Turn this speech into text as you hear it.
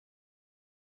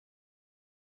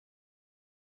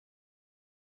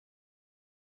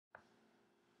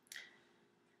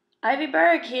Ivy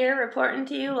Berg here, reporting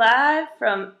to you live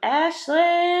from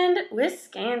Ashland,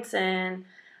 Wisconsin.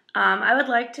 I would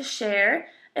like to share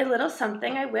a little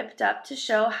something I whipped up to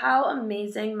show how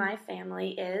amazing my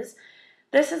family is.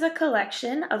 This is a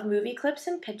collection of movie clips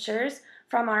and pictures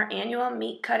from our annual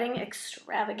meat cutting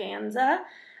extravaganza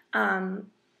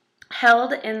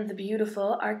held in the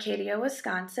beautiful Arcadia,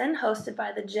 Wisconsin, hosted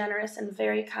by the generous and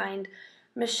very kind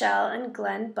Michelle and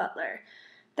Glenn Butler.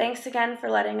 Thanks again for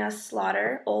letting us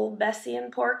slaughter old Bessie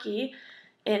and Porky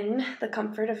in the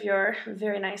comfort of your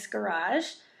very nice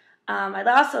garage. I'd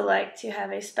also like to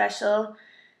have a special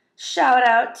shout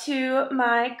out to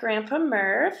my Grandpa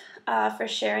Merv for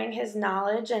sharing his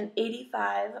knowledge and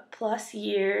 85 plus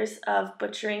years of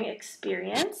butchering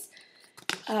experience.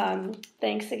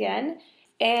 Thanks again.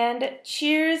 And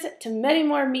cheers to many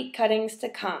more meat cuttings to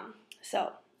come.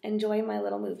 So enjoy my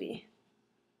little movie.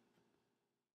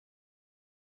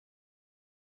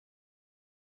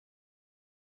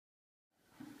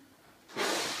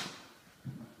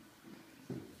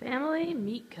 Family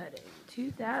Meat Cutting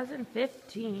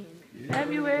 2015,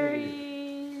 February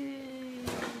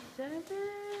 7th,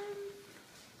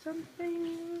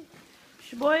 something.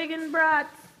 Sheboygan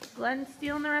brats. Glenn's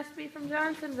stealing the recipe from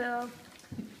Johnsonville.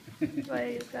 That's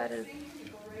why he's got his.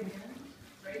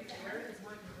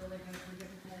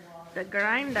 The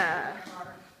grinder.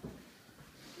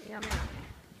 Yummy.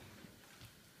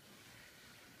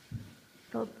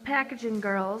 The packaging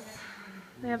girls.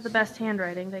 They have the best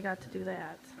handwriting. They got to do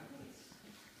that.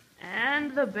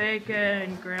 And the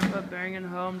bacon. Grandpa bringing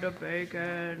home the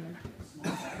bacon.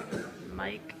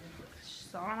 Mike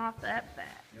sawing off that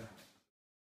fat.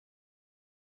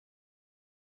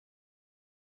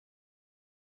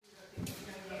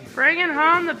 Bringing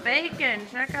home the bacon.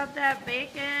 Check out that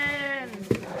bacon.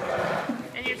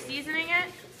 And you're seasoning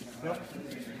it? Yep.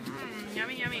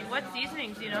 Yummy, yummy. What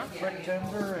seasonings, do you know? Quick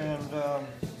tender and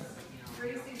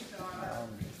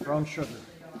brown sugar.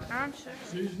 Brown sugar.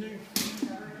 Seasoning,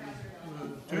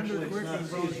 tender, quick, and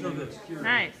brown sugar.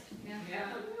 Nice.